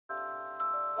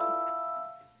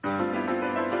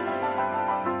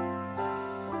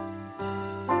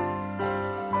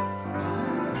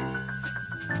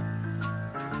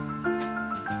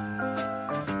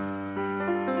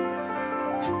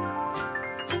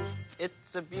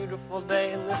It's a beautiful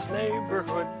day in this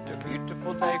neighborhood, a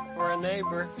beautiful day for a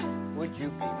neighbor. Would you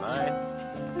be mine?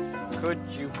 Could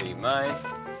you be mine?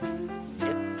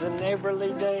 It's a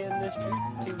neighborly day in this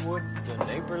beauty wood, a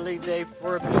neighborly day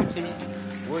for a beauty.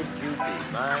 Would you be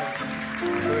mine?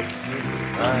 Could you be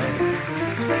mine?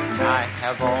 I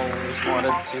have always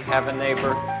wanted to have a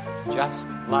neighbor just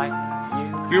like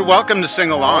you. You're welcome to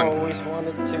sing along. Always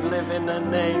wanted to live in a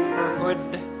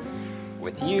neighborhood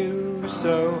with you,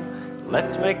 so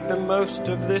let's make the most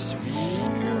of this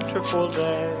beautiful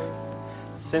day.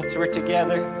 Since we're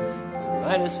together, we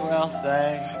might as well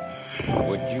say,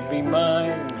 would you be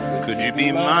mine? Could you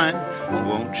be mine?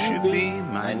 Won't you be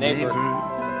my neighbor?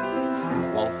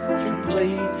 Won't you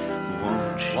please?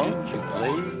 Won't you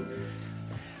please?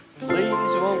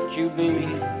 Please won't you be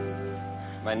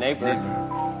my neighbor?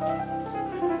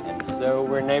 And so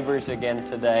we're neighbors again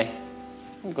today.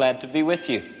 I'm glad to be with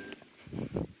you.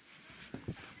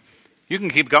 You can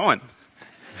keep going.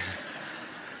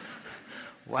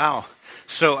 Wow.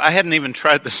 So I hadn't even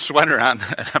tried the sweater on.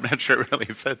 I'm not sure it really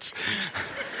fits.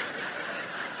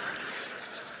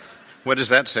 What does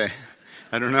that say?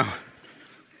 I don't know.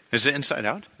 Is it inside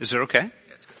out? Is it okay?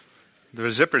 There are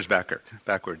zippers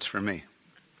backwards for me.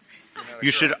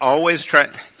 You should always try.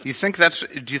 Do you think this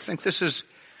is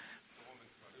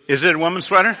it a woman's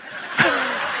sweater?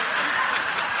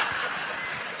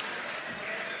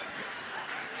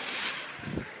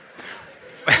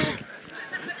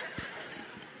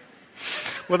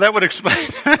 Well, that would explain.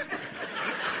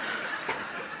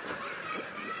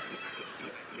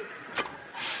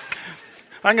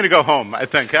 I'm going to go home, I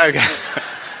think.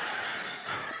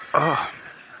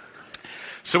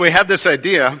 So we had this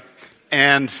idea,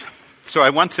 and so I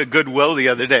went to Goodwill the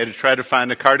other day to try to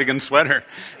find a cardigan sweater,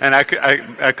 and I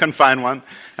couldn't find one.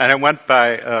 And I went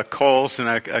by Kohl's, and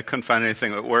I couldn't find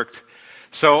anything that worked.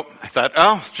 So I thought,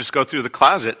 just go through the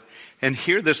closet, and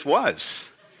here this was.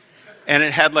 And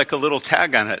it had like a little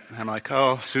tag on it. I'm like,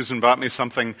 Susan bought me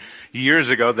something years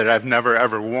ago that I've never,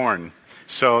 ever worn.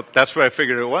 So that's what I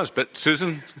figured it was. But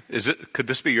Susan, could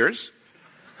this be yours?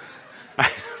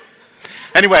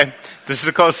 Anyway, this is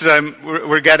the closest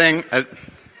we're getting.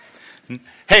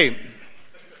 Hey,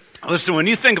 listen, when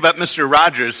you think about Mr.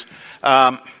 Rogers,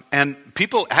 and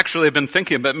people actually have been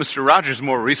thinking about Mr. Rogers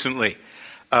more recently,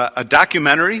 a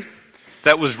documentary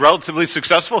that was relatively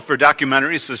successful for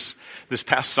documentaries this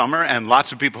past summer, and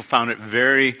lots of people found it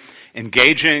very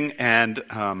engaging and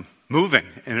moving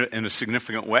in a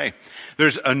significant way.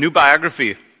 There's a new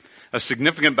biography, a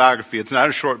significant biography. It's not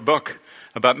a short book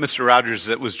about Mr. Rogers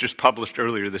that was just published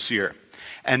earlier this year.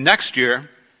 And next year,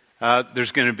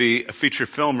 there's going to be a feature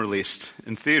film released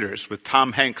in theaters with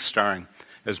Tom Hanks starring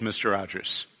as Mr.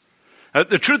 Rogers.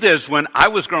 The truth is, when I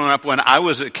was growing up, when I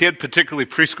was a kid, particularly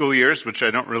preschool years, which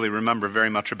I don't really remember very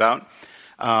much about,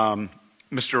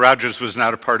 Mr. Rogers was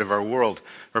not a part of our world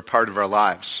or part of our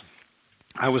lives.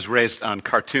 I was raised on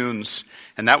cartoons,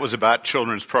 and that was about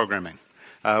children's programming.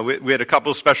 We had a couple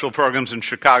of special programs in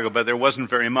Chicago, but there wasn't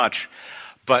very much.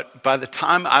 But by the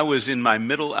time I was in my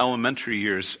middle elementary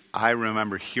years, I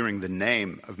remember hearing the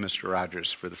name of Mr.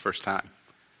 Rogers for the first time.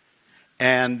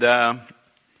 And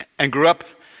grew up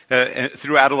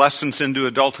through adolescence into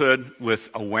adulthood with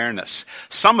awareness.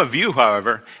 Some of you,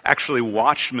 however, actually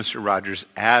watched Mr. Rogers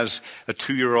as a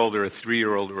 2-year-old or a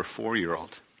 3-year-old or a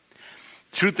 4-year-old.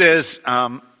 Truth is,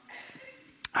 I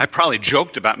probably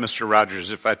joked about Mr. Rogers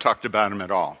if I talked about him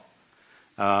at all.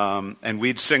 And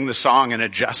we'd sing the song in a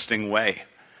jesting way.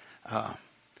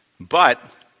 But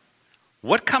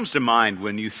what comes to mind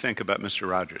when you think about Mr.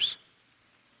 Rogers?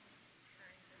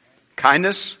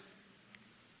 Kindness?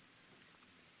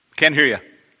 Can't hear you.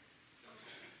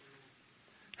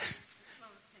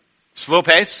 Slow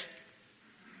pace?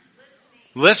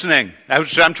 Listening.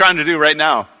 That's what I'm trying to do right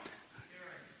now.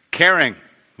 Caring.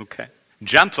 Okay.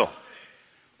 Gentle.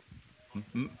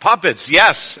 Puppets.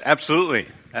 Yes, absolutely.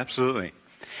 Absolutely.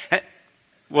 What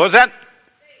was that?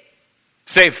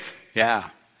 Safe. Yeah.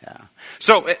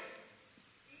 So,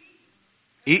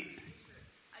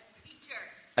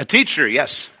 a teacher,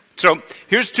 yes. So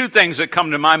here's 2 things that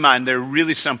come to my mind. They're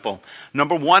really simple.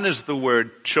 Number 1 is the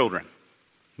word children.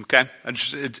 Okay?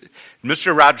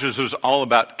 Mr. Rogers was all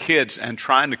about kids and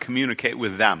trying to communicate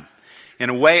with them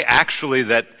in a way actually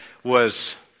that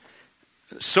was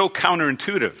so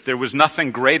counterintuitive. There was nothing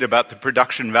great about the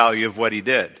production value of what he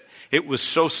did. It was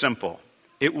so simple.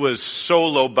 It was so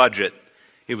low budget.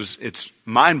 It's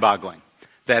mind-boggling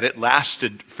that it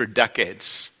lasted for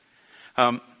decades.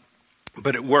 But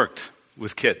it worked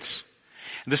with kids.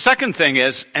 The second thing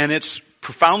is, and it's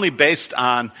profoundly based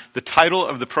on the title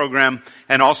of the program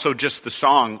and also just the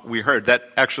song we heard that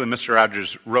actually Mr.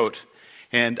 Rogers wrote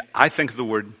And I think of the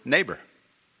word neighbor.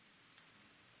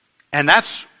 And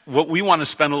that's what we want to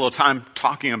spend a little time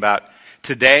talking about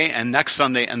today and next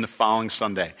Sunday and the following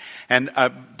Sunday. And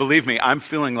believe me, I'm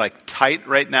feeling like tight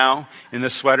right now in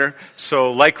this sweater.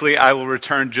 So likely I will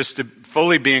return just to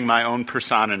fully being my own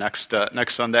persona next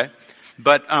Sunday.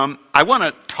 But I want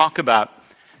to talk about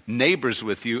neighbors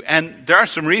with you. And there are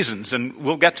some reasons, and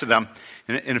we'll get to them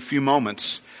in a few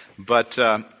moments. But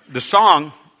the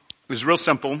song is real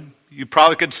simple. You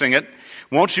probably could sing it.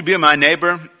 Won't You Be My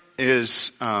Neighbor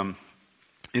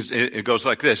it goes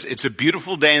like this. It's a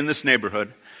beautiful day in this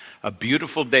neighborhood, a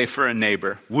beautiful day for a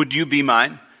neighbor. Would you be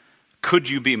mine? Could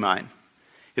you be mine?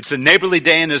 It's a neighborly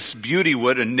day in this beauty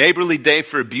wood, a neighborly day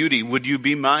for a beauty. Would you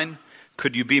be mine?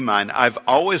 Could you be mine? I've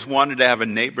always wanted to have a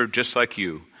neighbor just like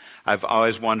you. I've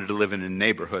always wanted to live in a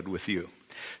neighborhood with you.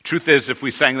 Truth is, if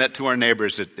we sang that to our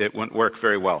neighbors, it wouldn't work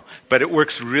very well. But it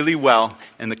works really well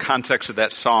in the context of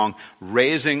that song,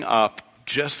 raising up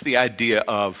just the idea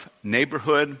of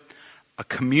neighborhood, a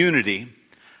community,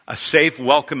 a safe,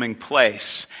 welcoming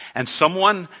place, and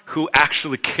someone who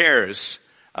actually cares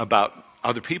about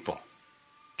other people.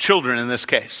 Children in this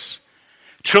case.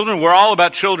 Children, we're all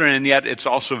about children, and yet it's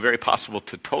also very possible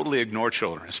to totally ignore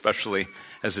children, especially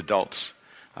as adults,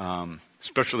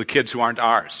 especially kids who aren't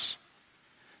ours.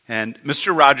 And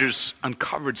Mr. Rogers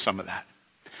uncovered some of that.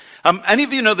 Any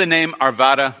of you know the name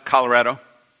Arvada, Colorado?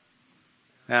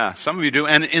 Yeah, some of you do.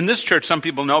 And in this church, some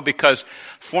people know because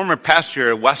former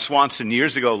pastor Wes Swanson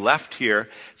years ago left here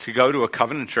to go to a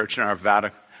covenant church in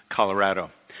Arvada,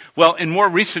 Colorado. Well, in more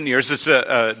recent years, it's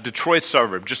a Detroit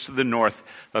suburb, just to the north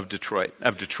of Detroit,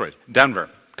 Denver,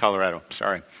 Colorado,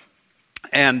 sorry.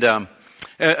 And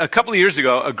a couple of years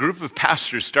ago, a group of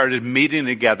pastors started meeting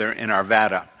together in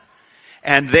Arvada.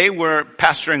 And they were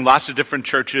pastoring lots of different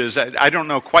churches. I don't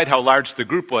know quite how large the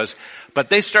group was,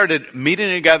 but they started meeting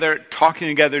together, talking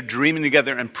together, dreaming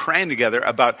together, and praying together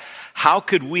about how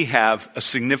could we have a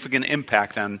significant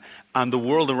impact on the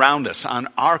world around us, on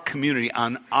our community,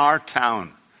 on our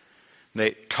town.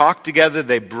 They talked together,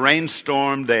 they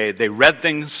brainstormed, they read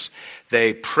things,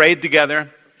 they prayed together.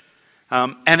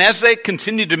 And as they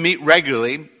continued to meet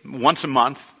regularly, once a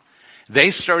month,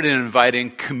 they started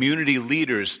inviting community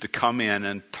leaders to come in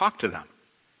and talk to them,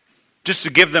 just to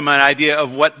give them an idea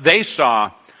of what they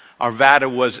saw Arvada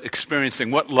was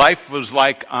experiencing, what life was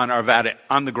like on Arvada,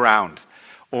 on the ground,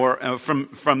 or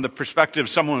from the perspective of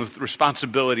someone with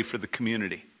responsibility for the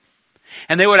community.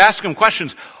 And they would ask them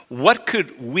questions. What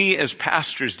could we as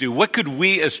pastors do? What could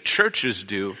we as churches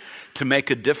do to make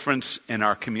a difference in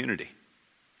our community?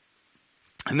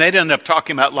 And they'd end up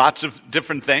talking about lots of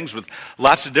different things with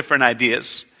lots of different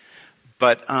ideas.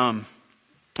 But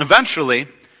eventually,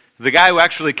 the guy who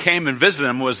actually came and visited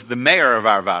them was the mayor of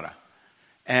Arvada.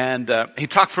 And he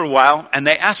talked for a while, and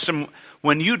they asked him,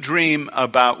 when you dream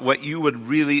about what you would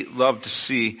really love to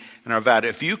see in Arvada,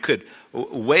 if you could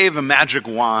wave a magic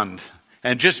wand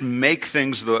and just make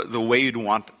things the way you'd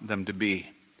want them to be,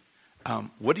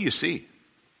 what do you see?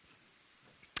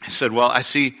 He said, well, I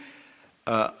see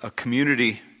a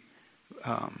community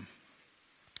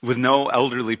with no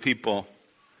elderly people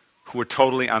who are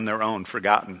totally on their own,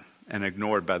 forgotten and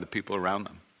ignored by the people around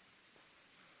them.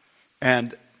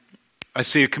 And I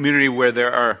see a community where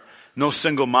there are no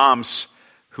single moms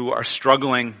who are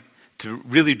struggling to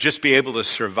really just be able to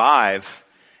survive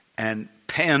and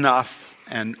pay enough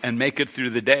and make it through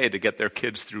the day to get their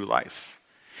kids through life.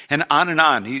 And on and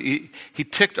on. He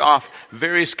ticked off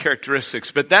various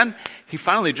characteristics. But then he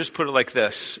finally just put it like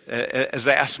this, as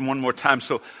I asked him one more time.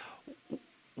 So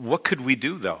what could we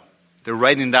do, though? They're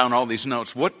writing down all these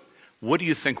notes. What do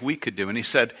you think we could do? And he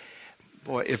said,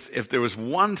 boy, if there was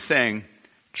one thing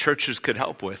churches could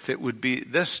help with, it would be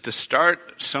this, to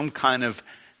start some kind of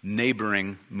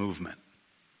neighboring movement.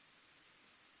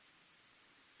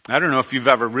 I don't know if you've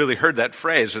ever really heard that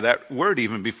phrase or that word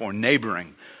even before,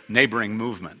 neighboring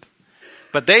movement.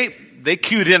 But they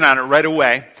cued in on it right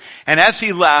away. And as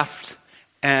he left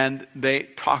and they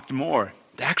talked more,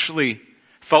 they actually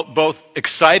felt both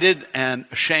excited and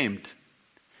ashamed.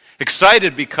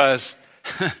 Excited because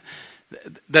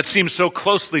that seems so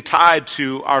closely tied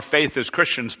to our faith as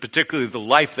Christians, particularly the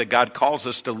life that God calls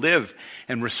us to live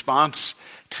in response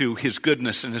to His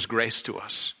goodness and His grace to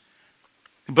us.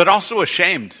 But also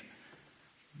ashamed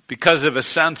because of a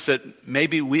sense that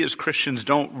maybe we as Christians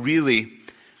don't really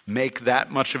make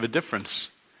that much of a difference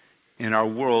in our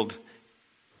world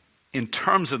in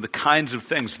terms of the kinds of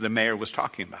things the mayor was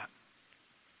talking about.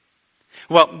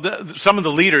 Well, some of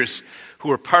the leaders who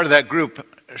were part of that group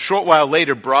a short while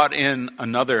later brought in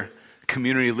another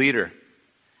community leader,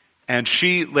 and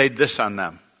she laid this on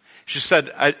them. She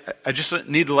said, I just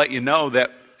need to let you know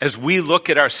that as we look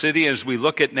at our city, as we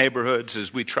look at neighborhoods,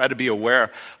 as we try to be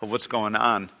aware of what's going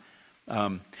on,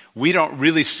 we don't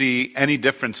really see any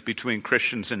difference between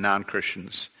Christians and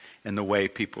non-Christians in the way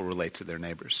people relate to their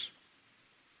neighbors.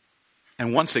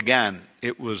 And once again,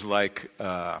 it was like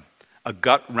a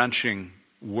gut-wrenching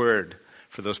word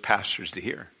for those pastors to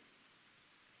hear.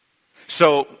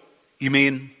 So, you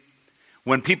mean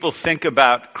when people think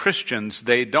about Christians,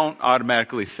 they don't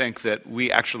automatically think that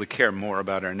we actually care more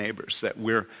about our neighbors, that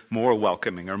we're more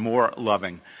welcoming or more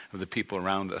loving of the people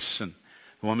around us? And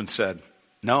the woman said,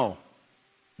 no.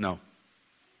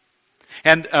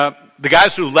 And the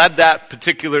guys who led that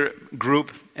particular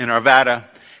group in Arvada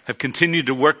have continued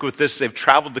to work with this. They've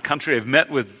traveled the country. They've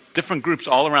met with different groups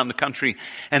all around the country,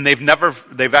 and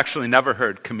they've actually never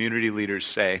heard community leaders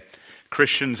say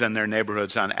Christians and their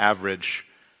neighborhoods on average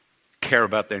care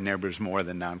about their neighbors more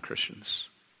than non-Christians.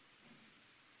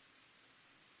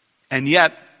 And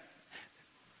yet,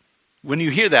 when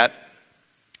you hear that,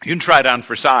 you can try it on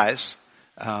for size,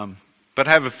 but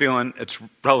I have a feeling it's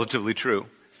relatively true.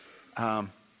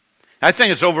 I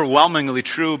think it's overwhelmingly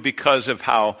true because of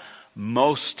how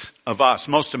most of us,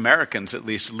 most Americans at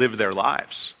least, live their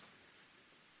lives.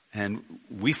 And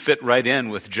we fit right in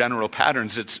with general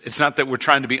patterns. It's not that we're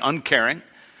trying to be uncaring.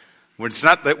 It's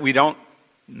not that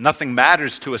nothing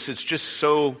matters to us. It's just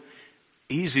so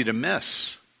easy to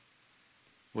miss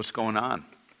what's going on.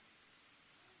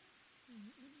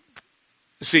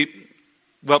 See,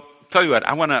 well, tell you what,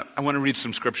 I want to read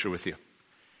some scripture with you.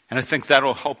 And I think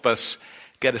that'll help us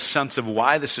get a sense of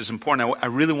why this is important. I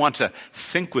really want to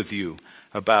think with you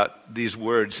about these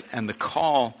words and the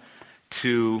call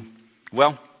to,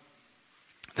 well,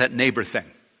 that neighbor thing.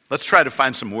 Let's try to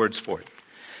find some words for it.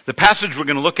 The passage we're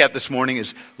going to look at this morning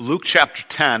is Luke chapter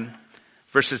 10,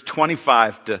 verses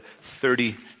 25 to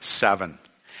 37.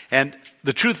 And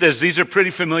the truth is, these are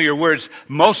pretty familiar words.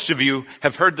 Most of you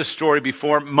have heard the story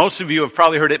before. Most of you have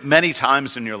probably heard it many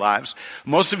times in your lives.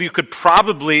 Most of you could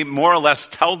probably more or less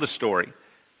tell the story,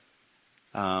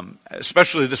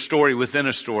 especially the story within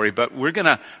a story. But we're going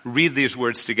to read these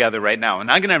words together right now. And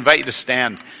I'm going to invite you to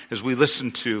stand as we listen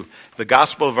to the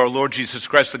gospel of our Lord Jesus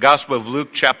Christ, the gospel of Luke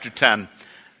chapter 10,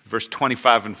 verse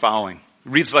 25 and following.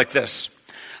 It reads like this.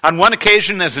 On one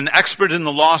occasion, as an expert in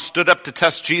the law stood up to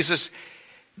test Jesus,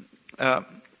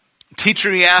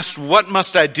 teacher, he asked, what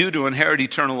must I do to inherit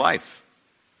eternal life?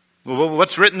 Well,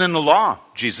 what's written in the law?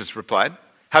 Jesus replied.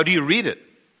 How do you read it?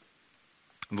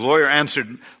 The lawyer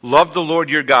answered, love the Lord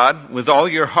your God with all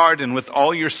your heart and with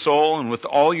all your soul and with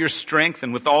all your strength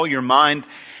and with all your mind,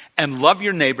 and love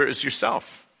your neighbor as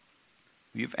yourself.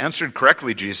 You've answered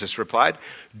correctly, Jesus replied.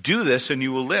 Do this and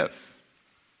you will live.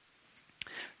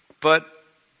 But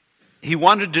he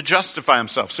wanted to justify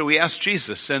himself, so he asked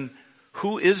Jesus, and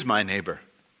who is my neighbor?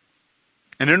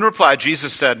 And in reply,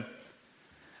 Jesus said,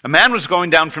 a man was going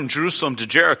down from Jerusalem to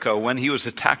Jericho when he was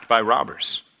attacked by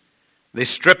robbers. They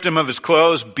stripped him of his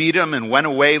clothes, beat him, and went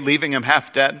away, leaving him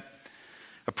half dead.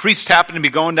 A priest happened to be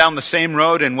going down the same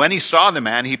road, and when he saw the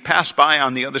man, he passed by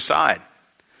on the other side.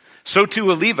 So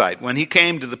too a Levite, when he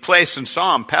came to the place and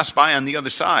saw him, passed by on the other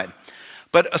side.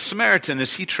 But a Samaritan,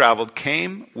 as he traveled,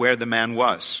 came where the man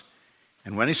was.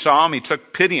 And when he saw him, he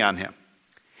took pity on him.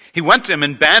 He went to him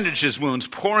and bandaged his wounds,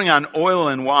 pouring on oil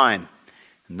and wine.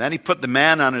 And then he put the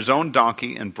man on his own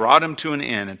donkey and brought him to an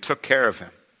inn and took care of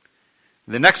him.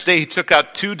 The next day he took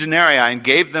out 2 denarii and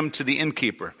gave them to the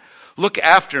innkeeper. Look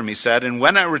after him, he said, and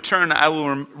when I return, I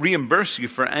will reimburse you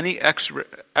for any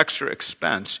extra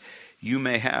expense you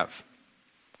may have.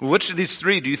 Which of these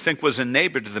 3 do you think was a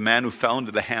neighbor to the man who fell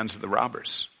into the hands of the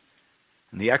robbers?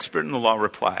 And the expert in the law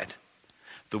replied,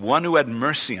 the one who had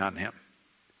mercy on him.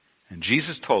 And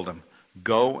Jesus told him,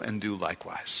 go and do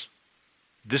likewise.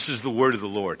 This is the word of the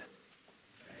Lord.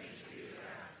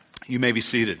 You may be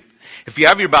seated. If you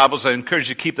have your Bibles, I encourage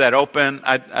you to keep that open.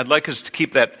 I'd like us to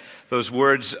keep those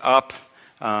words up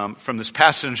from this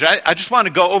passage. I just want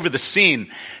to go over the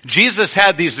scene. Jesus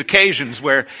had these occasions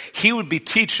where he would be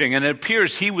teaching, and it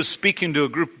appears he was speaking to a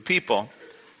group of people.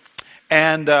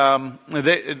 And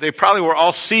they probably were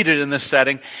all seated in this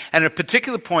setting. And at a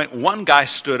particular point, one guy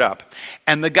stood up.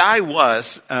 And the guy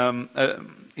was,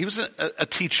 he was a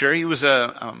teacher. He was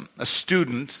a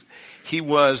student. He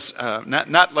was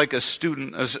not like a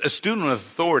student of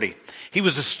authority. He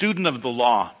was a student of the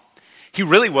law. He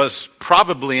really was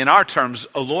probably, in our terms,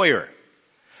 a lawyer.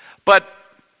 But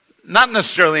not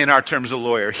necessarily in our terms a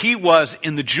lawyer. He was,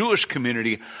 in the Jewish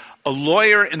community, a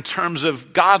lawyer in terms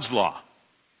of God's law.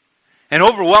 And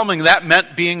overwhelming, that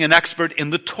meant being an expert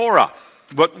in the Torah.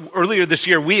 what earlier this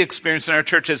year we experienced in our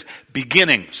church as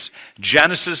beginnings.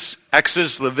 Genesis,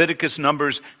 Exodus, Leviticus,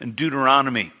 Numbers, and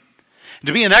Deuteronomy.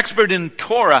 To be an expert in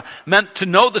Torah meant to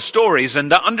know the stories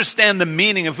and to understand the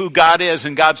meaning of who God is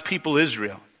and God's people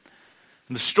Israel.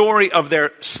 And the story of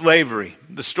their slavery,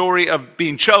 the story of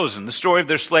being chosen, the story of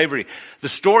their slavery, the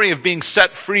story of being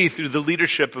set free through the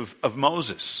leadership of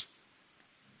Moses.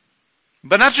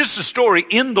 But not just a story.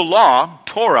 In the law,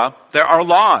 Torah, there are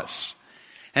laws.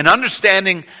 And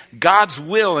understanding God's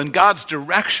will and God's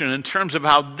direction in terms of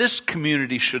how this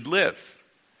community should live.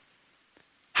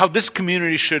 How this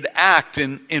community should act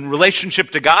in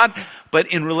relationship to God,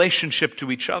 but in relationship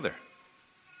to each other.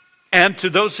 And to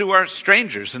those who are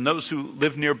strangers and those who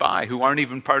live nearby, who aren't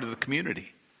even part of the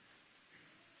community.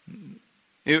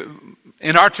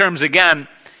 In our terms, again,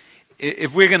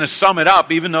 if we're going to sum it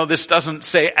up, even though this doesn't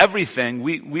say everything,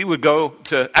 we would go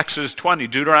to Exodus 20,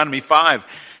 Deuteronomy 5,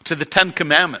 to the 10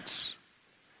 Commandments.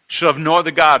 You shall have no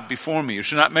other God before me. You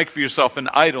shall not make for yourself an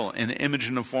idol, an image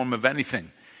in the form of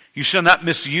anything. You shall not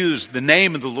misuse the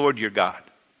name of the Lord your God.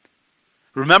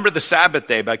 Remember the Sabbath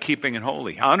day by keeping it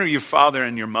holy. Honor your father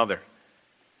and your mother.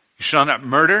 You shall not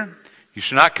murder. You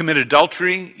shall not commit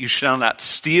adultery. You shall not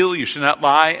steal. You shall not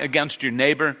lie against your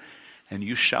neighbor. And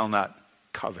you shall not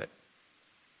covet.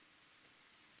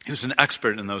 He was an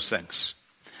expert in those things.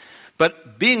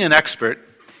 But being an expert,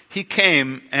 he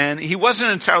came and he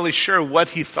wasn't entirely sure what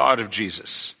he thought of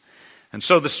Jesus. And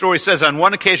so the story says, on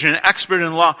one occasion, an expert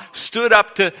in law stood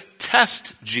up to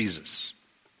test Jesus.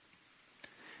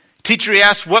 Teacher, he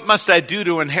asked, what must I do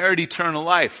to inherit eternal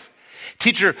life?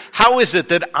 Teacher, how is it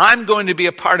that I'm going to be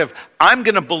a part of, I'm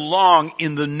going to belong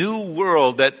in the new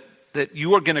world that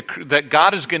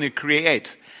God is going to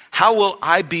create? How will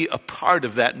I be a part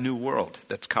of that new world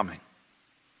that's coming?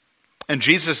 And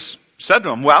Jesus said to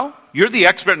him, well, you're the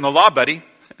expert in the law, buddy.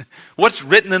 What's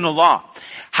written in the law?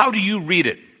 How do you read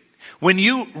it? When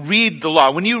you read the law,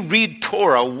 when you read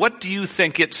Torah, what do you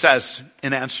think it says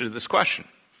in answer to this question?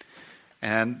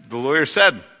 And the lawyer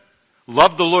said,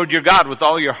 love the Lord your God with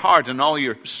all your heart and all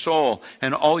your soul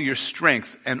and all your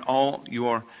strength and all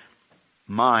your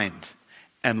mind,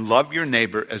 and love your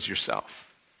neighbor as yourself.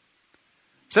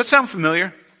 Does that sound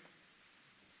familiar?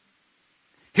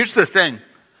 Here's the thing.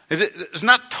 It's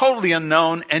not totally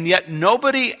unknown, and yet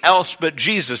nobody else but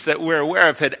Jesus that we're aware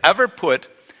of had ever put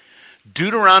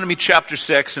Deuteronomy chapter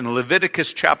 6 and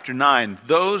Leviticus chapter 9,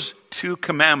 those two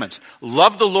commandments.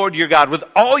 Love the Lord your God with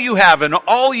all you have and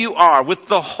all you are, with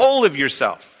the whole of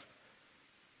yourself.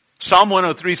 Psalm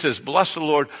 103 says, bless the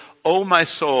Lord, O my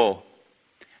soul,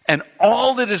 and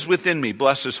all that is within me,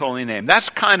 bless his holy name. That's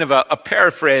kind of a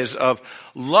paraphrase of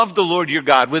love the Lord your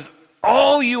God with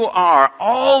all you are,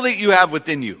 all that you have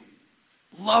within you.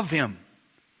 Love him.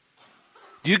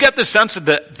 Do you get the sense of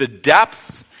the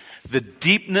depth, the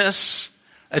deepness?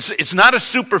 It's not a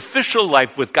superficial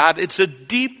life with God. It's a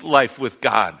deep life with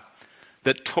God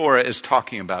that Torah is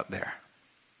talking about there.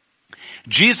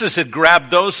 Jesus had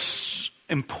grabbed those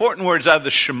important words out of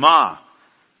the Shema,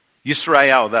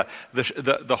 Yisrael,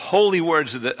 the holy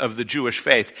words of the Jewish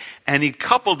faith, and he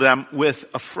coupled them with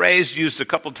a phrase used a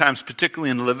couple times,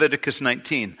 particularly in Leviticus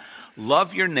 19.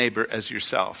 Love your neighbor as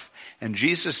yourself. And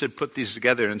Jesus had put these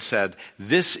together and said,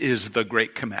 this is the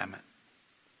great commandment.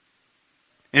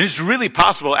 And it's really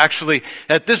possible, actually,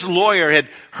 that this lawyer had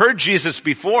heard Jesus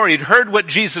before. He'd heard what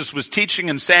Jesus was teaching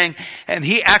and saying, and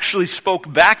he actually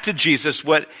spoke back to Jesus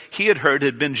what he had heard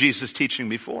had been Jesus' teaching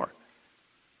before.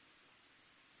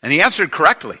 And he answered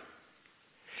correctly.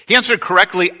 He answered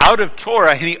correctly out of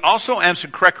Torah, and he also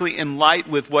answered correctly in light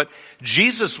with what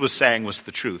Jesus was saying was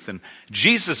the truth, and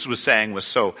Jesus was saying was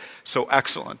so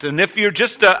excellent. And if you're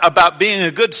just about being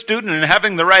a good student and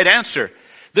having the right answer,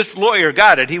 this lawyer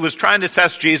got it. He was trying to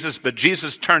test Jesus, but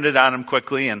Jesus turned it on him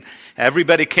quickly, and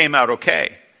everybody came out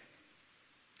okay.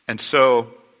 And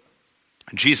so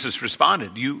Jesus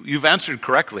responded, you've answered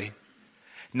correctly.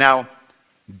 Now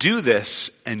do this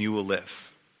and you will live.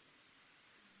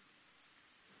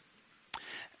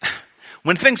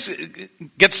 When things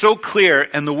get so clear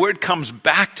and the word comes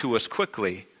back to us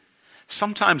quickly,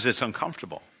 sometimes it's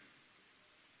uncomfortable.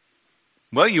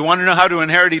 Well, you want to know how to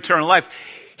inherit eternal life?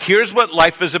 Here's what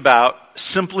life is about.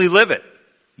 Simply live it.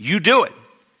 You do it.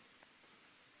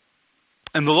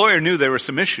 And the lawyer knew there were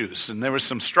some issues and there was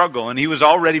some struggle, and he was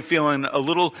already feeling a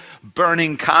little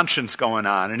burning conscience going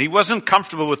on, and he wasn't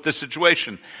comfortable with the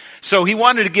situation. So he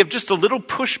wanted to give just a little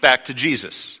pushback to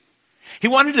Jesus. He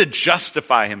wanted to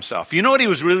justify himself. You know what he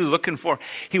was really looking for?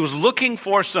 He was looking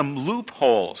for some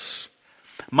loopholes.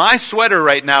 My sweater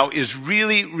right now is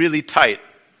really, really tight.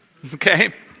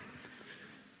 Okay?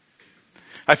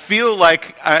 I feel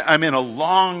like I'm in a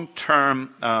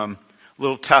long-term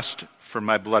little test for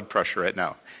my blood pressure right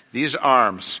now. These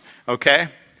arms, okay?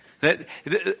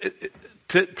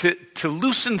 To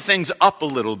loosen things up a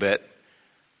little bit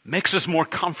makes us more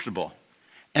comfortable.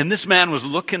 And this man was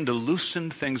looking to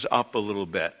loosen things up a little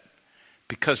bit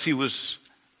because he was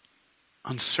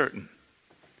uncertain.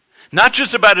 Not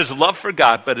just about his love for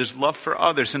God, but his love for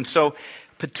others. And so,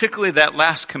 particularly that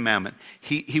last commandment,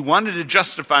 he wanted to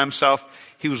justify himself.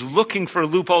 He was looking for a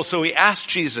loophole, so he asked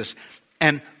Jesus,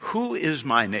 and who is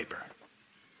my neighbor?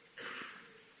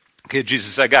 Okay,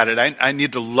 Jesus, I got it. I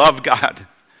need to love God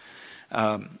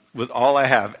with all I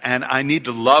have, and I need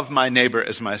to love my neighbor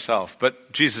as myself.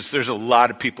 But Jesus, there's a lot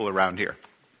of people around here.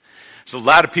 There's a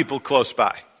lot of people close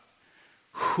by.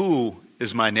 Who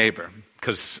is my neighbor?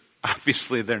 Because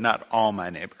obviously they're not all my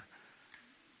neighbor.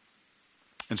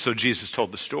 And so Jesus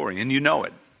told the story, and you know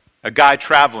it. A guy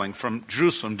traveling from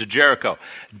Jerusalem to Jericho,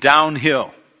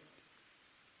 downhill,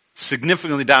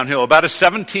 significantly downhill, about a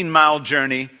 17-mile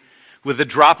journey with a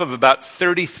drop of about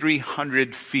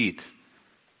 3,300 feet.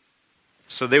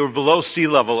 So they were below sea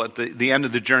level at the end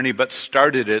of the journey, but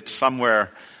started it somewhere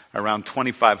around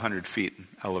 2,500 feet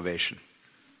elevation.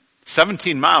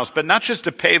 17 miles, but not just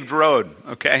a paved road,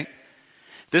 okay?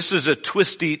 This is a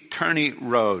twisty, turny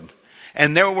road.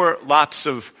 And there were lots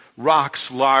of rocks,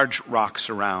 large rocks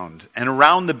around. And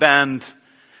around the bend,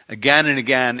 again and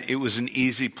again, it was an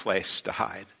easy place to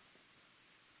hide.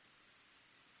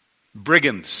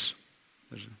 Brigands,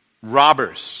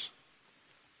 robbers,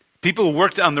 people who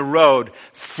worked on the road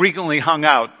frequently hung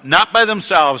out, not by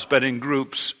themselves, but in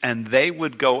groups, and they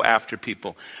would go after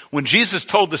people. When Jesus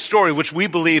told the story, which we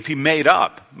believe he made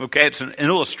up, okay, it's an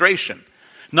illustration.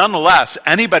 Nonetheless,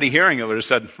 anybody hearing it would have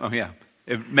said, oh yeah,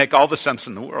 it would make all the sense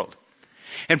in the world.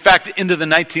 In fact, into the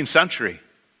 19th century,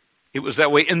 it was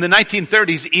that way. In the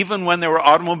 1930s, even when there were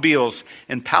automobiles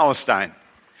in Palestine,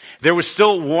 there were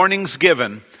still warnings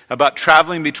given about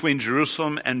traveling between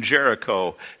Jerusalem and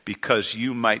Jericho because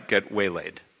you might get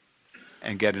waylaid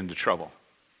and get into trouble.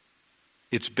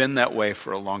 It's been that way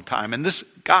for a long time. And this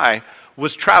guy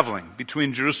was traveling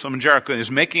between Jerusalem and Jericho. He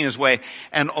was making his way.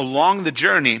 And along the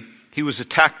journey, he was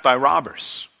attacked by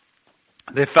robbers.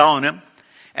 They fell on him,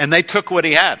 and they took what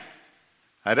he had.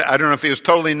 I don't know if he was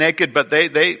totally naked, but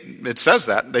it says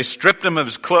that. They stripped him of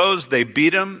his clothes, they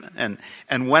beat him,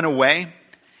 and went away,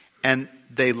 and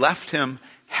they left him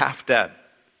half dead.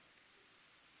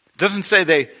 It doesn't say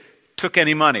they took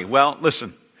any money. Well,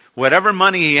 listen, whatever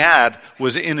money he had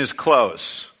was in his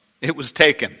clothes. It was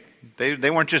taken. They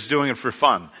weren't just doing it for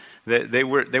fun. They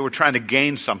were trying to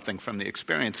gain something from the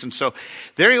experience. And so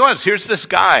there he was. Here's this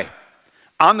guy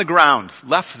on the ground,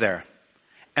 left there.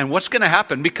 And what's going to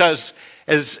happen? Because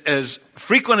as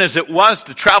frequent as it was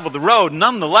to travel the road,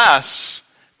 nonetheless,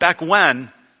 back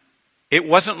when, it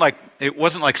wasn't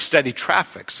like steady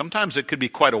traffic. Sometimes it could be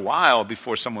quite a while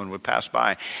before someone would pass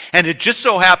by. And it just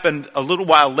so happened a little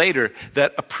while later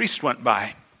that a priest went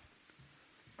by.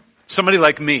 Somebody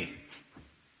like me.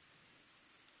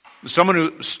 Someone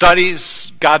who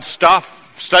studies God's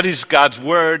stuff, studies God's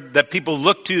word, that people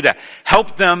look to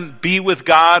help them be with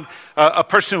God. A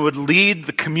person who would lead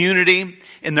the community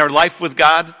in their life with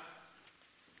God.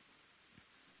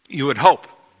 You would hope,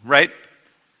 right?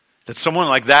 That someone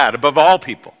like that, above all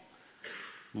people,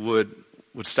 would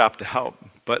stop to help.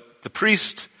 But the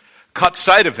priest caught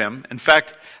sight of him. In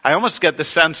fact, I almost get the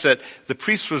sense that the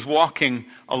priest was walking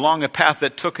along a path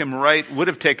that would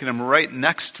have taken him right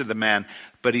next to the man.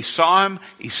 But he saw him,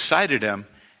 he sighted him,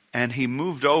 and he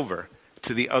moved over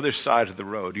to the other side of the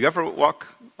road. You ever walk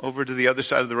over to the other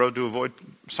side of the road to avoid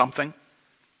something?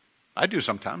 I do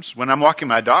sometimes. When I'm walking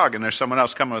my dog and there's someone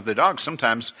else coming with the dog,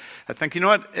 sometimes I think, you know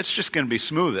what, it's just going to be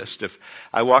smoothest if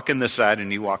I walk in this side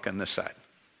and you walk on this side.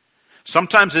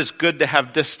 Sometimes it's good to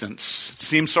have distance. It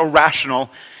seems so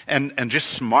rational and just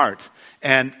smart.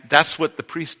 And that's what the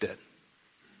priest did.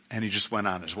 And he just went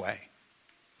on his way.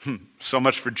 So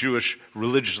much for Jewish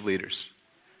religious leaders.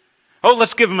 Oh,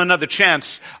 let's give him another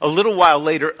chance. A little while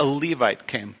later, a Levite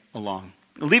came along.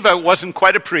 A Levite wasn't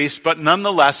quite a priest, but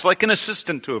nonetheless, like an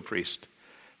assistant to a priest.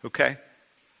 Okay?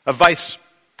 A vice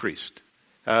priest.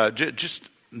 Just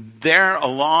there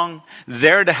along,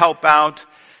 there to help out,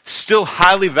 still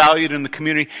highly valued in the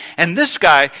community. And this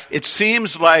guy, it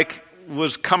seems like,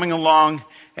 was coming along,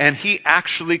 and he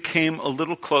actually came a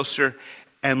little closer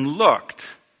and looked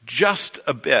just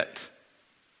a bit.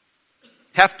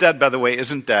 Half dead, by the way,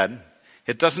 isn't dead.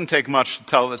 It doesn't take much to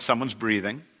tell that someone's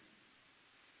breathing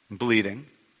and bleeding.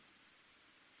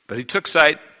 But he took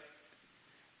sight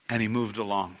and he moved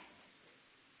along.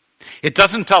 It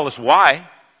doesn't tell us why.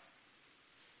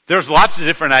 There's lots of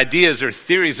different ideas or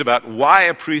theories about why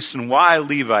a priest and why a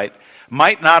Levite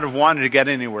might not have wanted to get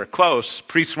anywhere close.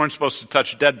 Priests weren't supposed to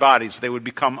touch dead bodies. They would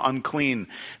become unclean.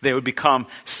 They would become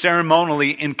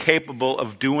ceremonially incapable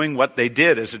of doing what they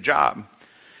did as a job,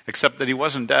 except that he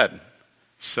wasn't dead.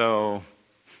 So,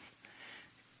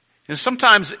 and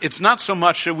sometimes it's not so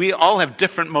much that we all have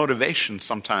different motivations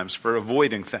sometimes for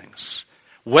avoiding things.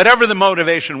 Whatever the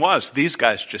motivation was, these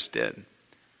guys just did.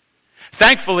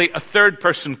 Thankfully, a third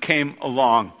person came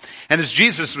along. And as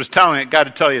Jesus was telling it, got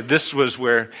to tell you, this was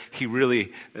where he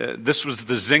really, this was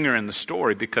the zinger in the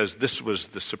story, because this was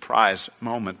the surprise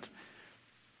moment.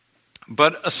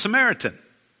 But a Samaritan,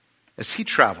 as he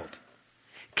traveled,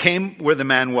 came where the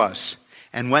man was.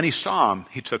 And when he saw him,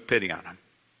 he took pity on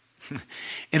him.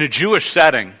 In a Jewish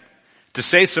setting, to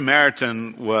say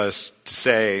Samaritan was to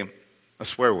say a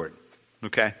swear word.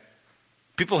 Okay?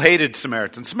 People hated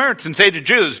Samaritans. Samaritans hated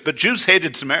Jews, but Jews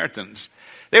hated Samaritans.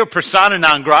 They were persona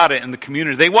non grata in the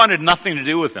community. They wanted nothing to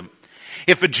do with them.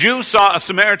 If a Jew saw a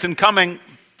Samaritan coming,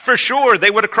 for sure, they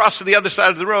would have crossed to the other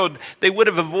side of the road. They would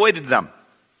have avoided them.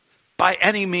 By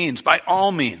any means, by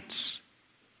all means.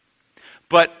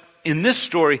 But in this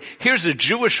story, here's a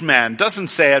Jewish man. Doesn't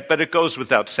say it, but it goes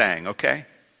without saying, okay?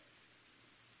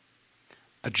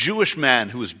 A Jewish man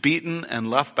who was beaten and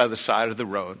left by the side of the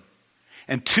road.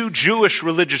 And two Jewish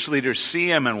religious leaders see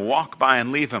him and walk by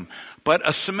and leave him. But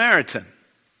a Samaritan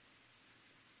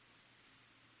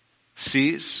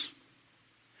sees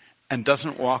and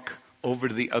doesn't walk over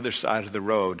to the other side of the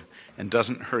road and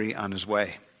doesn't hurry on his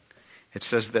way. It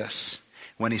says this: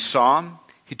 when he saw him,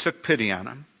 he took pity on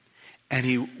him, and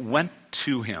he went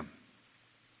to him.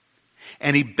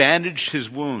 And he bandaged his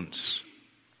wounds.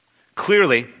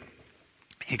 Clearly,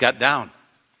 he got down.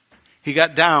 He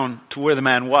got down to where the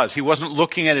man was. He wasn't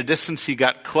looking at a distance. He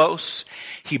got close.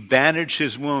 He bandaged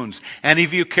his wounds. Any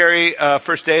of you carry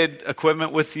first aid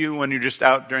equipment with you when you're just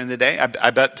out during the day?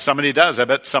 I bet somebody does. I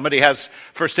bet somebody has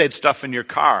first aid stuff in your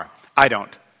car. I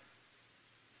don't.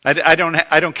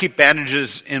 I don't keep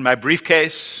bandages in my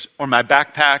briefcase or my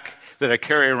backpack that I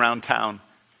carry around town.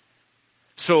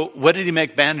 So what did he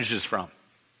make bandages from?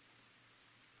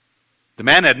 The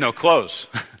man had no clothes.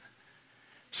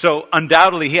 So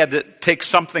undoubtedly he had to take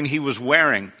something he was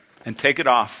wearing and take it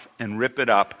off and rip it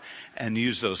up and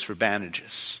use those for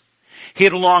bandages. He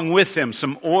had along with him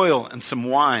some oil and some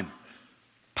wine.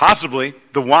 Possibly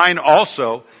the wine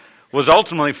also was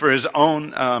ultimately for his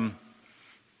own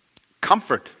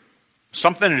comfort,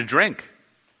 something to drink.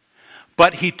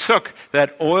 But he took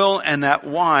that oil and that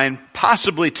wine,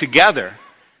 possibly together,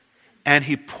 and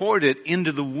he poured it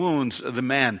into the wounds of the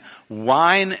man.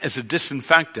 Wine as a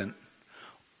disinfectant,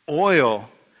 oil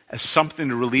as something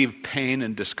to relieve pain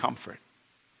and discomfort.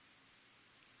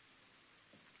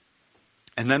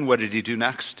 And then what did he do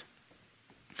next?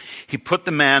 He put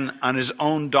the man on his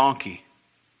own donkey.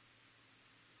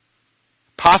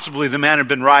 Possibly the man had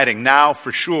been riding. Now,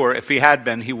 for sure, if he had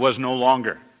been, he was no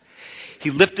longer. He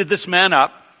lifted this man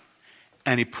up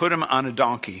and he put him on a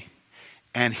donkey.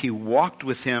 And he walked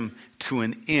with him to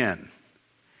an inn.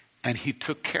 And he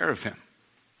took care of him.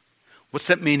 What's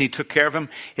that mean, he took care of him?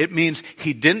 It means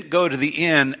he didn't go to the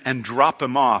inn and drop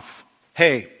him off.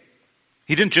 Hey,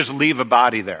 he didn't just leave a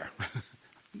body there.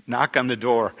 Knock on the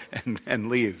door and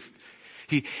leave.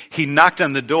 He knocked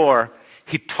on the door.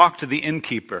 He talked to the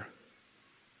innkeeper.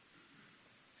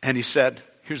 And he said,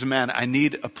 here's a man, I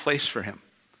need a place for him.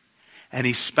 And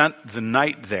he spent the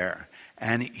night there.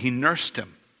 And he nursed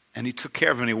him. And he took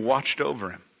care of him. And he watched over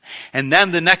him. And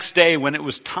then the next day when it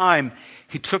was time,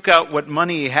 he took out what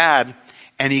money he had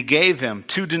and he gave him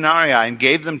 2 denarii and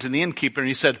gave them to the innkeeper. And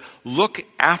he said, look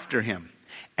after him.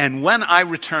 And when I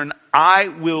return, I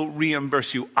will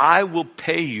reimburse you. I will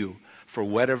pay you for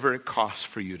whatever it costs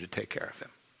for you to take care of him.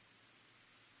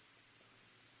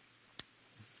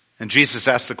 And Jesus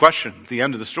asked the question at the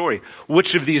end of the story,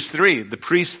 which of these three, the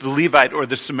priest, the Levite, or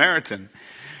the Samaritan,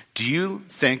 do you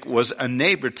think was a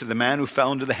neighbor to the man who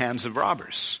fell into the hands of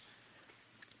robbers?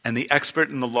 And the expert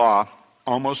in the law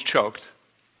almost choked.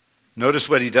 Notice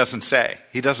what he doesn't say.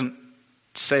 He doesn't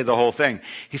say the whole thing.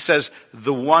 He says,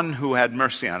 the one who had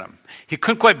mercy on him. He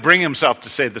couldn't quite bring himself to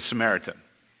say the Samaritan.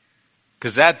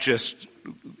 Because that just,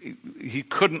 he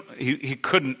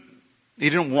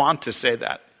didn't want to say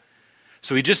that.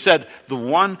 So he just said, the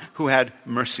one who had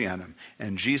mercy on him.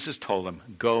 And Jesus told him,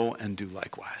 go and do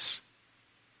likewise.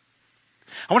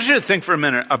 I want you to think for a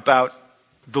minute about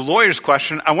the lawyer's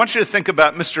question. I want you to think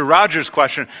about Mr. Rogers'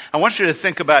 question. I want you to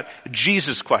think about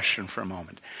Jesus' question for a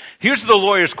moment. Here's the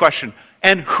lawyer's question.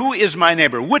 And who is my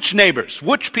neighbor? Which neighbors?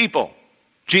 Which people?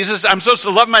 Jesus, I'm supposed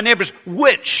to love my neighbors.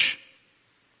 Which?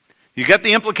 You get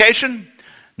the implication?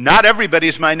 Not everybody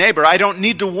is my neighbor. I don't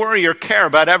need to worry or care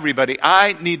about everybody.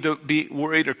 I need to be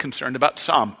worried or concerned about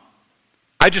some.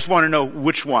 I just want to know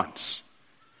which ones.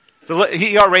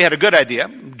 He already had a good idea.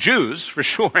 Jews, for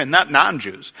sure, and not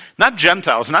non-Jews. Not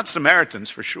Gentiles, not Samaritans,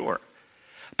 for sure.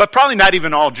 But probably not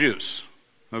even all Jews.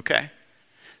 Okay?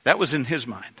 That was in his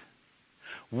mind.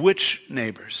 Which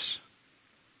neighbors?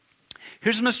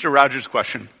 Here's Mr. Rogers'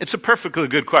 question. It's a perfectly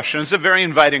good question. It's a very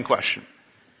inviting question.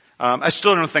 I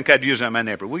still don't think I'd use it on my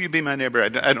neighbor. Will you be my neighbor?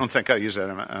 I don't think I'll use that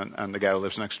on the guy who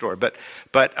lives next door. But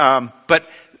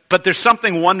there's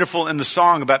something wonderful in the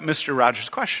song about Mr. Rogers'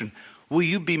 question. Will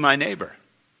you be my neighbor?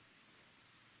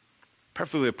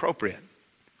 Perfectly appropriate.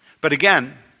 But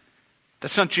again,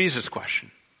 that's not Jesus'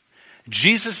 question.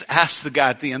 Jesus asks the guy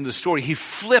at the end of the story, he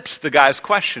flips the guy's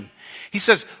question. He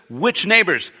says, which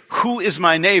neighbors? Who is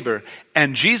my neighbor?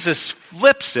 And Jesus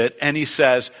flips it and he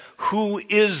says, who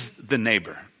is the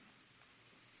neighbor?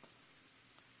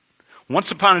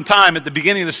 Once upon a time, at the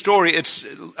beginning of the story,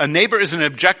 a neighbor is an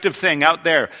objective thing out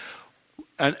there.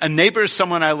 A neighbor is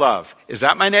someone I love. Is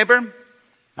that my neighbor?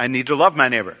 I need to love my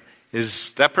neighbor.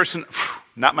 Is that person?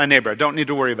 Not my neighbor. I don't need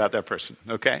to worry about that person.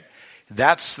 Okay?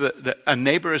 That's a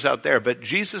neighbor is out there, but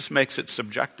Jesus makes it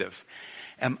subjective.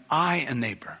 Am I a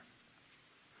neighbor?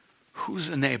 Who's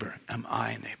a neighbor? Am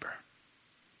I a neighbor?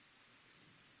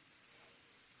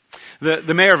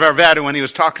 The mayor of Arvada, when he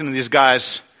was talking to these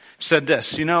guys, said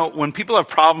this, when people have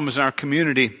problems in our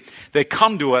community, they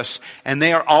come to us and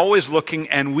they are always looking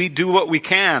and we do what we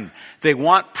can. They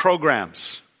want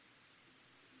programs.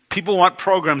 People want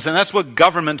programs, and that's what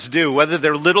governments do. Whether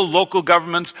they're little local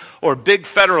governments or big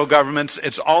federal governments,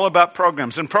 it's all about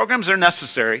programs. And programs are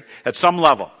necessary at some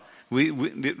level.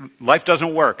 Life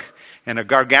doesn't work in a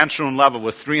gargantuan level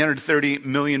with 330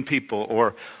 million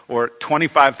people or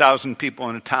 25,000 people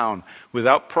in a town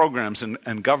without programs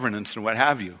and governance and what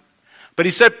have you. But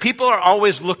he said people are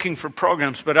always looking for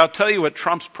programs, but I'll tell you what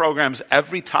trumps programs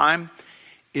every time.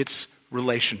 It's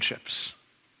relationships.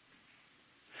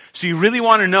 So you really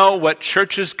want to know what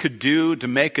churches could do to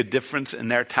make a difference in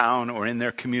their town or in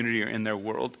their community or in their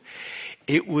world?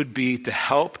 It would be to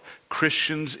help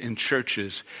Christians in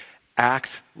churches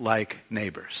act like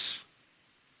neighbors.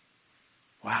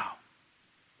 Wow.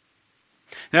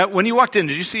 Now, when you walked in,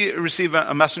 did you receive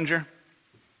a messenger?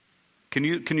 Can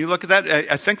you look at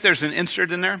that? I think there's an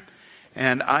insert in there,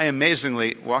 and I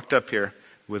amazingly walked up here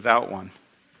without one.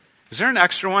 Is there an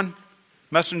extra one?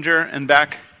 Messenger and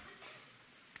back?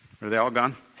 Are they all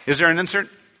gone? Is there an insert?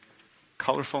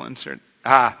 Colorful insert?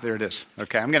 Ah, there it is.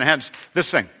 Okay, I'm going to hand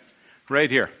this thing right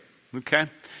here. Okay?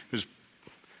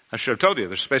 I should have told you,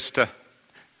 there's space to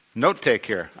note take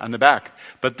here on the back.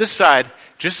 But this side,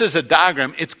 just as a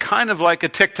diagram, it's kind of like a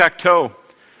tic-tac-toe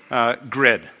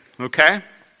grid. Okay?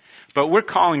 But we're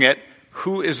calling it,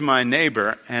 Who is My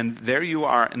Neighbor? And there you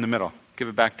are in the middle. Give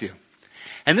it back to you.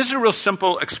 And this is a real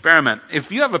simple experiment.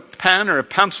 If you have a pen or a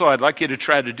pencil, I'd like you to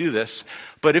try to do this.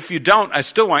 But if you don't, I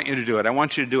still want you to do it. I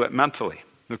want you to do it mentally.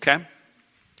 Okay?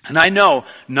 And I know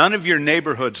none of your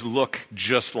neighborhoods look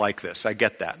just like this. I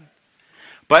get that.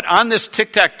 But on this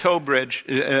tic-tac-toe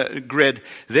grid,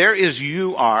 there is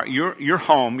your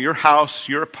home, your house,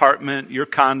 your apartment, your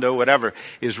condo, whatever,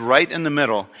 is right in the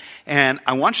middle. And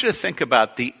I want you to think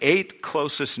about the 8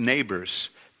 closest neighbors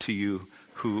to you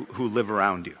who live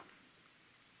around you.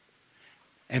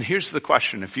 And here's the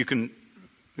question. If you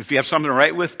have something to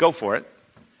write with, go for it.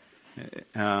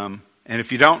 And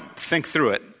if you don't, think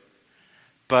through it.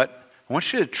 But I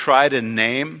want you to try to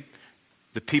name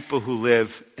the people who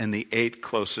live in the 8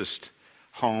 closest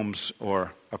homes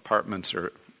or apartments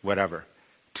or whatever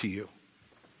to you.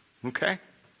 Okay?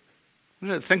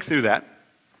 Think through that.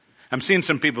 I'm seeing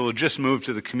some people who just moved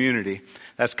to the community.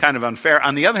 That's kind of unfair.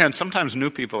 On the other hand, sometimes new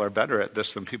people are better at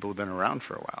this than people who've been around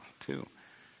for a while, too.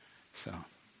 So,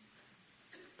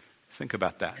 think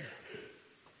about that.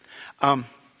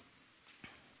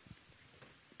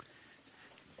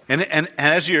 And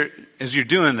as you're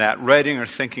doing that, writing or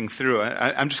thinking through,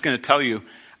 I'm just going to tell you,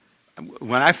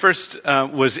 when I first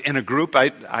was in a group,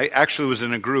 I actually was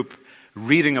in a group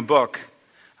reading a book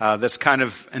that's kind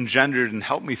of engendered and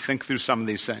helped me think through some of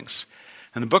these things.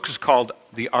 And the book is called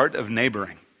The Art of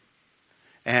Neighboring.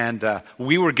 And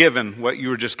we were given what you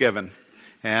were just given.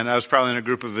 And I was probably in a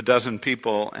group of a dozen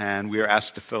people, and we were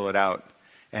asked to fill it out.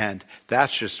 And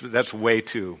that's way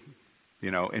too,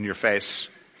 in your face.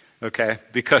 Okay,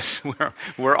 because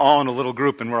we're all in a little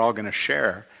group and we're all going to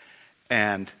share.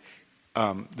 And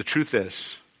the truth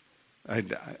is,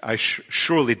 I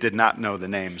surely did not know the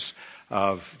names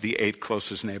of the 8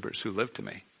 closest neighbors who lived to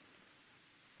me.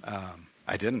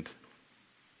 I didn't.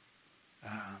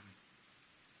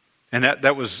 And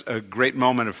that was a great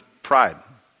moment of pride.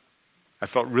 I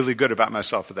felt really good about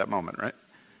myself at that moment, right?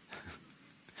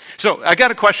 So I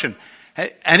got a question.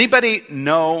 Anybody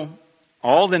know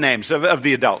all the names of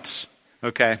the adults,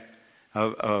 okay,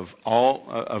 of all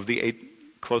of the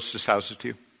 8 closest houses to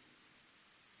you?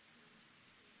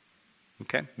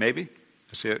 Okay, maybe?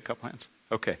 I see a couple hands.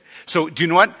 Okay. So do you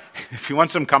know what? If you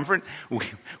want some comfort,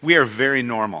 we are very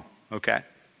normal, okay?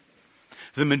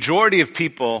 The majority of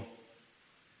people,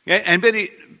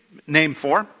 anybody name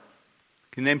 4?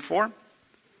 Can you name 4?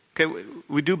 Okay,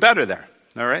 we do better there,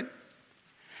 all right?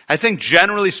 I think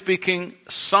generally speaking,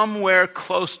 somewhere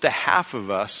close to half of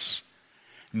us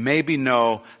maybe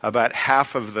know about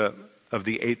half of the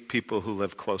 8 people who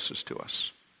live closest to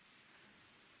us.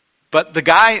 But the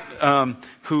guy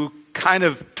who kind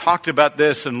of talked about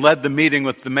this and led the meeting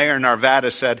with the mayor in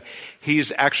Arvada said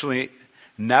he's actually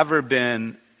never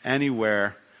been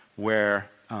anywhere where,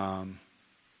 well,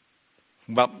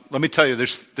 let me tell you,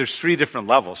 there's 3 different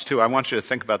levels too. I want you to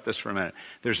think about this for a minute.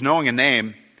 There's knowing a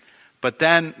name, but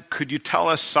then could you tell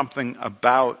us something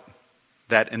about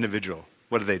that individual?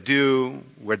 What do they do?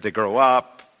 Where did they grow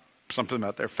up? Something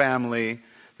about their family,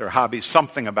 their hobbies,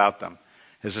 something about them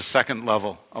is a second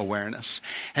level awareness.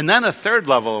 And then a third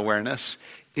level awareness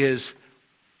is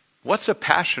what's a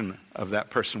passion of that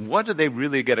person? What do they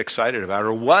really get excited about?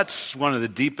 Or what's one of the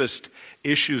deepest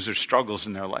issues or struggles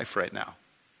in their life right now?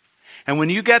 And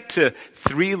when you get to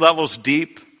 3 levels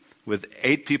deep with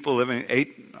 8 people living,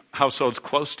 8 households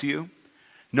close to you,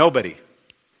 nobody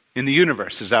in the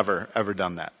universe has ever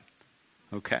done that.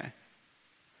 Okay?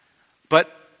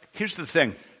 But here's the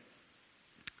thing.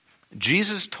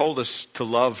 Jesus told us to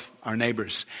love our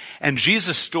neighbors. And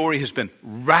Jesus' story has been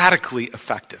radically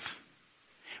effective.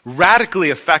 Radically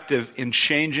effective in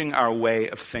changing our way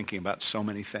of thinking about so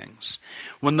many things.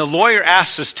 When the lawyer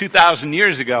asked us 2,000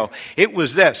 years ago, it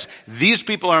was this: these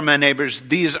people are my neighbors,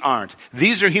 these aren't.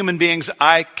 These are human beings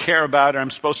I care about or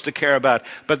I'm supposed to care about.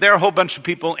 But there are a whole bunch of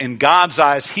people in God's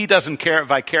eyes, He doesn't care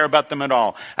if I care about them at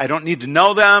all. I don't need to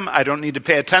know them. I don't need to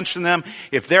pay attention to them.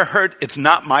 If they're hurt, it's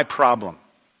not my problem.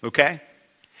 Okay?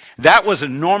 That was a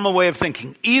normal way of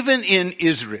thinking, even in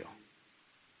Israel.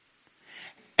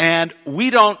 And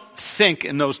we don't think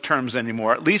in those terms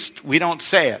anymore. At least we don't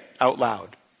say it out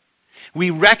loud. We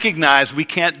recognize we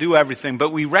can't do everything, but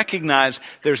we recognize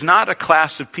there's not a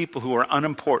class of people who are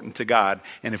unimportant to God.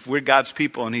 And if we're God's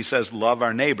people and He says love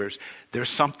our neighbors, there's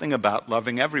something about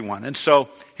loving everyone. And so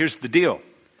here's the deal: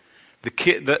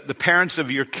 the parents of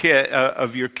your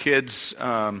kids'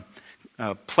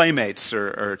 playmates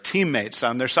or teammates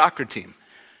on their soccer team,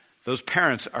 those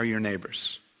parents are your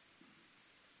neighbors.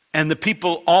 And the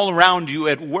people all around you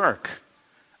at work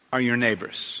are your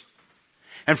neighbors.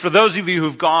 And for those of you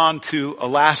who've gone to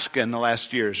Alaska in the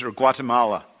last years or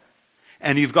Guatemala,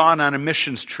 and you've gone on a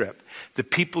missions trip, the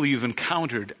people you've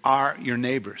encountered are your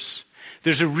neighbors.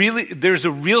 There's a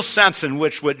real sense in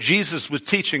which what Jesus was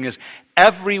teaching is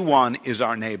everyone is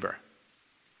our neighbor.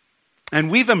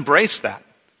 And we've embraced that.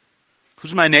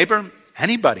 Who's my neighbor?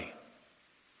 Anybody.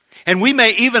 And we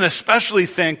may even especially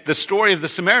think the story of the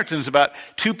Samaritans about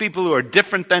 2 people who are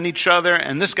different than each other,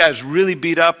 and this guy's really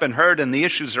beat up and hurt, and the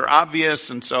issues are obvious,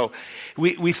 and so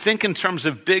we think in terms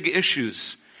of big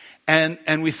issues,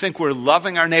 and we think we're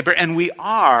loving our neighbor, and we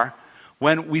are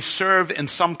when we serve in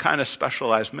some kind of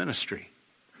specialized ministry.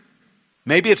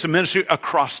 Maybe it's a ministry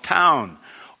across town,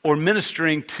 or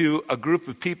ministering to a group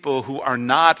of people who are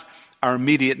not our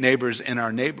immediate neighbors in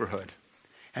our neighborhood.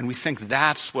 And we think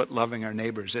that's what loving our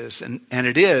neighbors is. And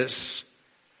it is.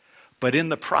 But in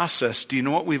the process, do you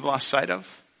know what we've lost sight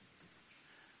of?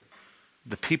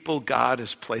 The people God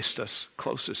has placed us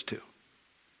closest to.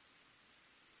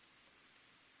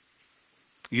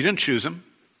 You didn't choose them.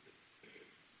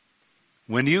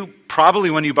 When you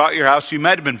bought your house, you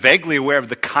might have been vaguely aware of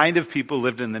the kind of people who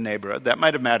lived in the neighborhood. That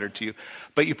might have mattered to you.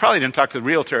 But you probably didn't talk to the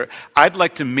realtor. I'd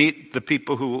like to meet the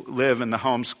people who live in the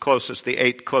homes closest, the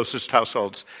 8 closest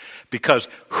households, because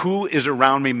who is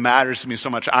around me matters to me so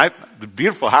much.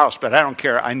 Beautiful house, but I don't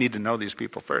care. I need to know these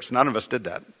people first. None of us did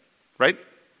that, right?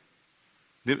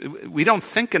 We don't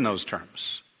think in those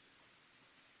terms.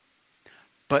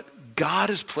 But God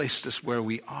has placed us where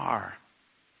we are.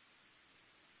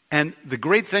 And the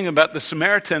great thing about the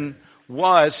Samaritan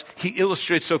was he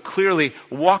illustrates so clearly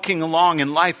walking along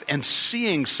in life and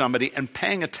seeing somebody and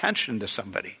paying attention to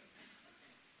somebody.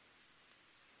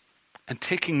 And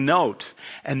taking note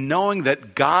and knowing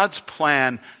that God's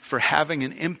plan for having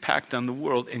an impact on the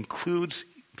world includes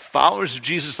followers of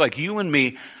Jesus like you and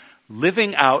me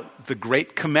living out the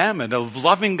great commandment of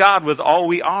loving God with all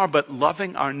we are, but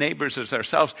loving our neighbors as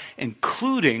ourselves,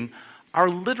 including our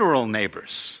literal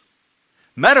neighbors.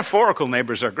 Metaphorical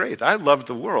neighbors are great. I love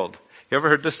the world. You ever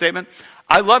heard this statement?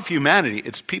 I love humanity.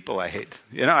 It's people I hate.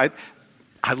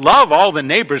 I love all the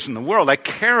neighbors in the world. I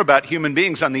care about human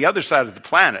beings on the other side of the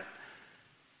planet.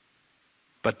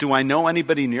 But do I know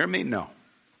anybody near me? No.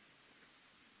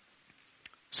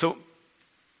 So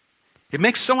it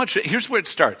makes so much. Here's where it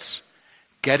starts.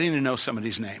 Getting to know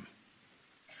somebody's name.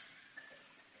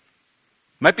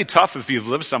 Might be tough if you've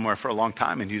lived somewhere for a long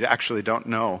time and you actually don't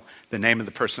know the name of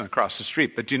the person across the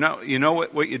street. But you know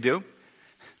what you do?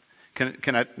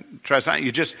 Can I try something?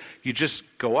 You just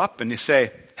go up and you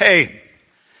say, hey,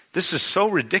 this is so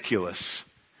ridiculous.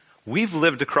 We've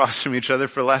lived across from each other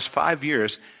for the last 5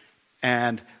 years,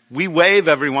 and we wave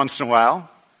every once in a while,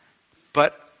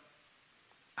 but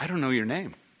I don't know your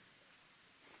name.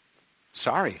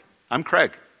 Sorry, I'm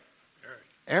Craig.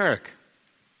 Eric.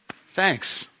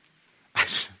 Thanks.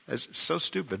 It's so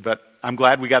stupid, but I'm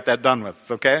glad we got that done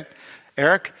with, okay?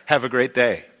 Eric, have a great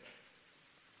day.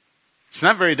 It's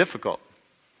not very difficult.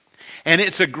 And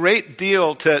it's a great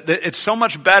deal it's so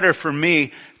much better for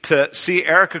me to see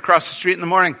Eric across the street in the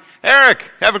morning. Eric,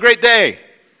 have a great day.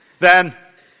 Than,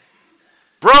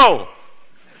 bro.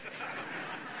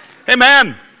 Hey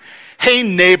man. Hey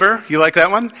neighbor. You like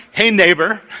that one? Hey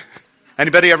neighbor.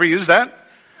 Anybody ever use that?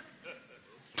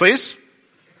 Please?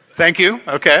 Thank you.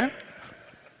 Okay.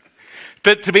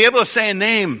 But to be able to say a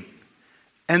name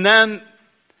and then,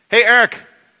 hey Eric,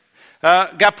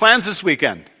 got plans this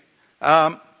weekend.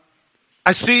 Did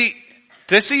I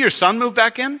see your son move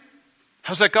back in?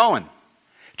 How's that going?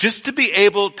 Just to be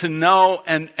able to know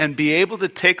and be able to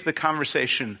take the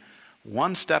conversation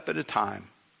one step at a time,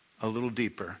 a little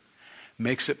deeper,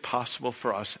 makes it possible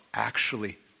for us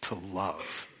actually to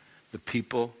love the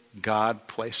people God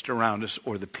placed around us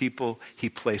or the people he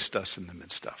placed us in the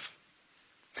midst of.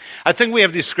 I think we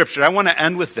have these scriptures. I want to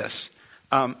end with this.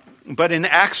 But in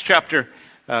Acts chapter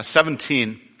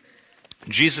 17,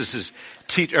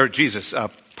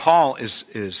 Paul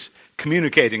is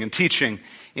communicating and teaching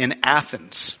in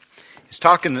Athens. He's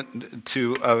talking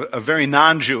to a very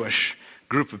non-Jewish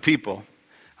group of people.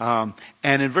 And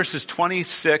in verses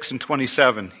 26 and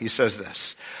 27, he says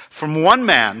this. From one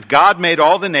man, God made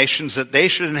all the nations that they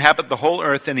should inhabit the whole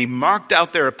earth, and he marked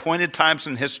out their appointed times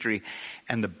in history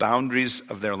and the boundaries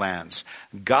of their lands.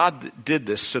 God did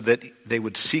this so that they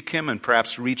would seek him and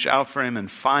perhaps reach out for him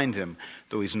and find him,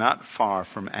 though he's not far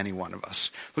from any one of us.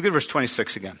 Look at verse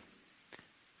 26 again.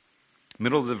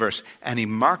 Middle of the verse. And he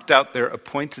marked out their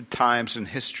appointed times in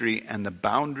history and the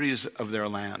boundaries of their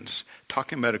lands.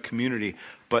 Talking about a community.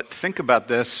 But think about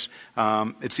this.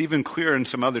 It's even clearer in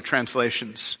some other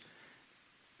translations.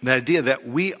 The idea that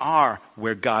we are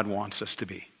where God wants us to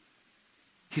be.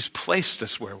 He's placed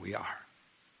us where we are.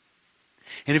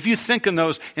 And if you think in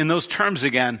those terms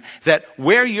again, that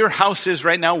where your house is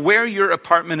right now, where your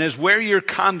apartment is, where your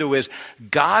condo is,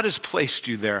 God has placed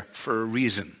you there for a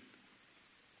reason.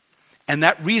 And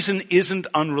that reason isn't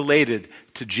unrelated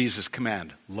to Jesus'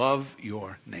 command. Love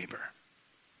your neighbor.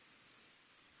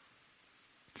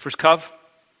 First Cov,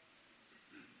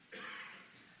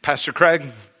 Pastor Craig,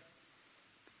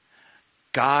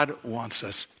 God wants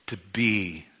us to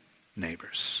be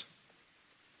neighbors.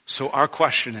 So our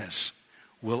question is,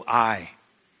 will I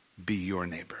be your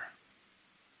neighbor?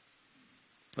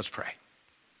 Let's pray.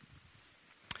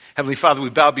 Heavenly Father, we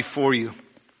bow before you.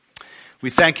 We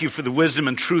thank you for the wisdom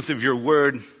and truth of your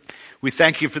word. We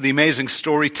thank you for the amazing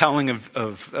storytelling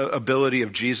of ability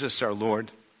of Jesus, our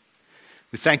Lord.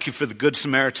 We thank you for the Good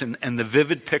Samaritan and the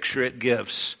vivid picture it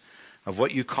gives of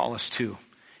what you call us to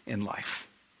in life.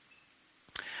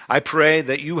 I pray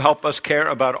that you help us care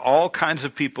about all kinds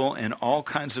of people in all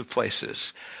kinds of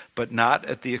places, but not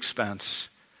at the expense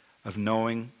of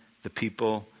knowing the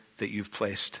people that you've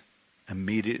placed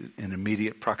in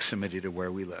immediate proximity to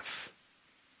where we live.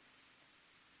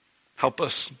 Help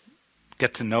us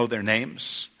get to know their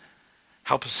names.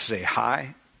 Help us say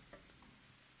hi.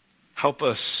 Help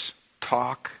us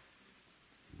talk.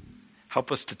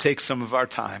 Help us to take some of our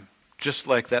time, just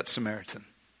like that Samaritan,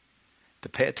 to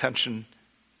pay attention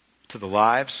to the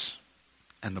lives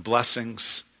and the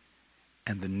blessings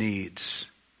and the needs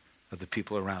of the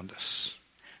people around us,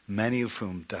 many of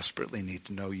whom desperately need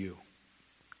to know you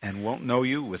and won't know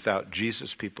you without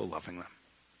Jesus' people loving them.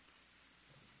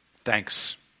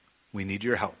 Thanks. We need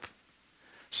your help.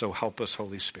 So help us,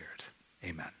 Holy Spirit.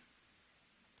 Amen.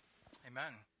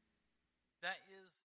 Amen.